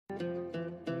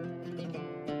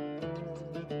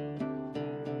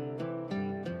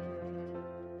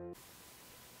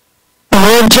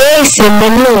Rejoice in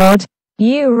the Lord,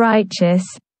 you righteous,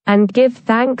 and give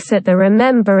thanks at the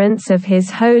remembrance of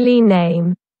his holy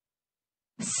name.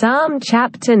 Psalm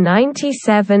chapter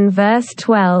 97 verse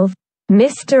 12,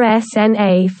 Mr.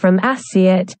 S.N.A. from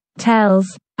Assiut, tells,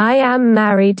 I am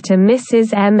married to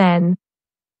Mrs. M.N.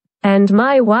 And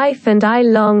my wife and I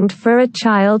longed for a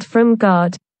child from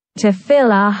God, to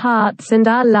fill our hearts and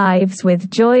our lives with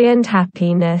joy and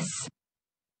happiness.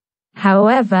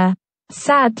 However,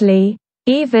 sadly,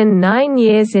 even 9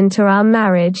 years into our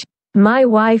marriage, my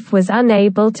wife was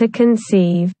unable to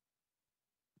conceive.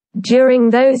 During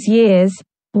those years,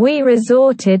 we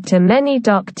resorted to many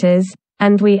doctors,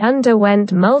 and we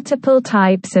underwent multiple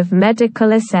types of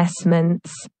medical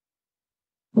assessments.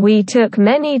 We took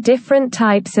many different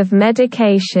types of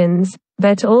medications,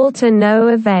 but all to no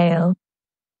avail.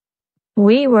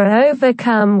 We were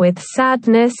overcome with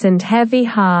sadness and heavy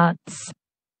hearts.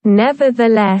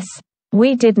 Nevertheless,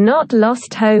 we did not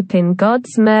lost hope in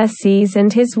God's mercies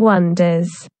and his wonders.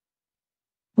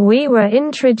 We were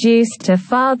introduced to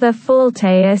Father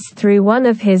Faltaous through one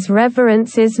of his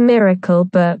reverence's miracle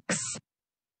books.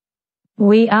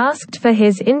 We asked for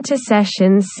his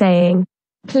intercessions, saying,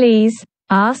 Please,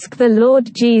 ask the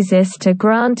Lord Jesus to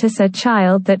grant us a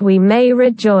child that we may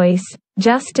rejoice,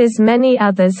 just as many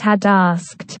others had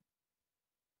asked.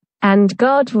 And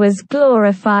God was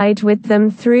glorified with them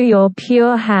through your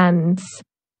pure hands.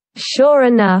 Sure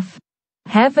enough,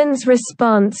 heaven's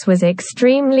response was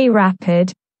extremely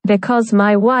rapid, because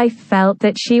my wife felt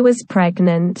that she was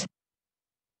pregnant.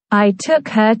 I took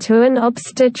her to an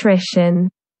obstetrician.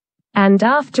 And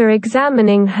after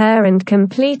examining her and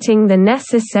completing the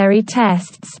necessary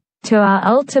tests, to our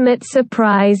ultimate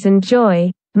surprise and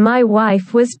joy, my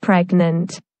wife was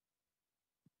pregnant.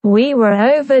 We were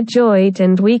overjoyed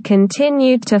and we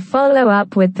continued to follow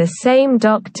up with the same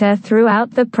doctor throughout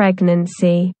the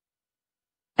pregnancy.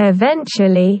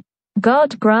 Eventually,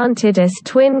 God granted us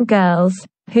twin girls,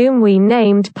 whom we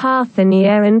named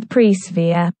Parthenia and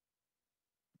Presvia.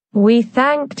 We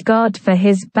thanked God for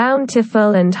his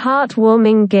bountiful and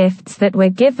heartwarming gifts that were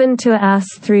given to us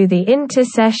through the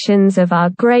intercessions of our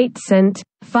great saint,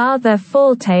 Father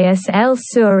Faltaous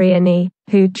L.Sourian,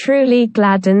 who truly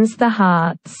gladdens the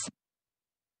hearts.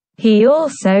 He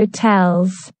also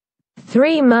tells,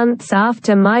 3 months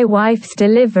after my wife's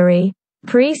delivery,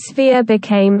 Presvia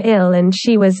became ill and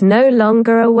she was no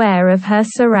longer aware of her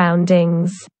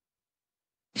surroundings.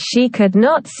 She could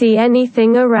not see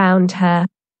anything around her.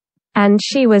 And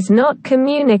she was not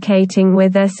communicating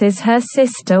with us as her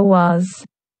sister was.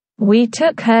 We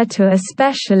took her to a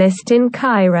specialist in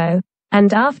Cairo,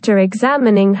 and after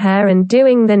examining her and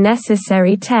doing the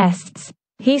necessary tests,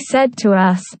 he said to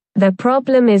us, the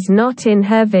problem is not in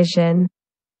her vision.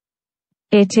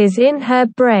 It is in her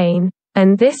brain,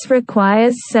 and this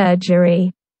requires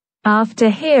surgery. After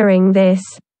hearing this,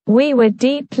 we were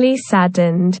deeply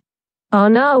saddened.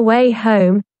 On our way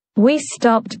home, we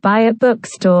stopped by a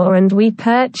bookstore and we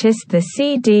purchased the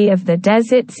CD of the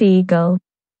Desert's Eagle,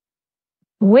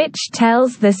 which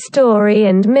tells the story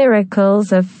and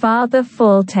miracles of Father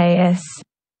Faltaous.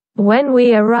 When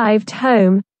we arrived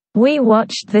home, we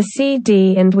watched the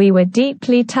CD and we were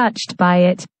deeply touched by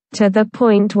it, to the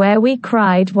point where we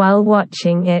cried while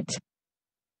watching it.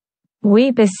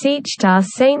 We beseeched our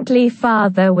saintly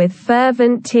Father with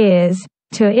fervent tears,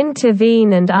 to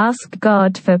intervene and ask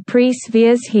God for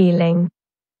Presvia's healing.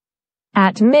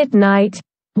 At midnight,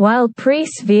 while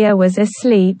Presvia was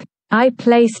asleep, I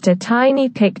placed a tiny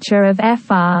picture of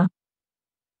Fr.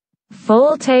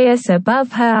 Faltaous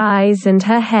above her eyes and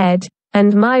her head,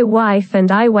 and my wife and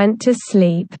I went to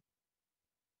sleep.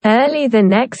 Early the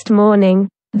next morning,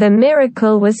 the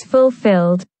miracle was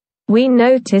fulfilled. We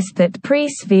noticed that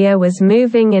Presvia was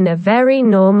moving in a very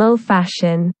normal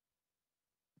fashion.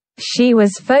 She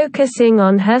was focusing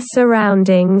on her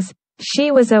surroundings,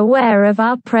 she was aware of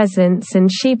our presence and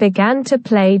she began to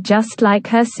play just like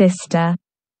her sister.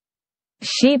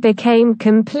 She became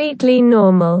completely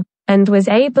normal, and was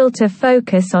able to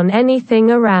focus on anything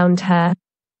around her.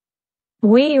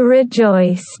 We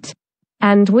rejoiced.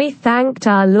 And we thanked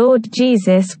our Lord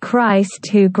Jesus Christ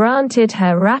who granted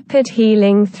her rapid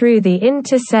healing through the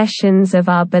intercessions of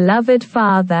our beloved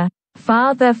Father,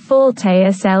 Father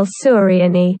Faltaous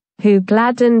L.Sourian, who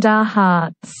gladdened our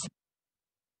hearts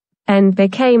and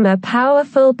became a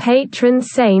powerful patron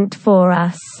saint for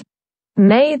us.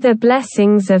 May the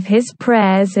blessings of his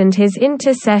prayers and his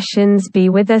intercessions be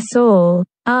with us all.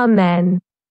 Amen.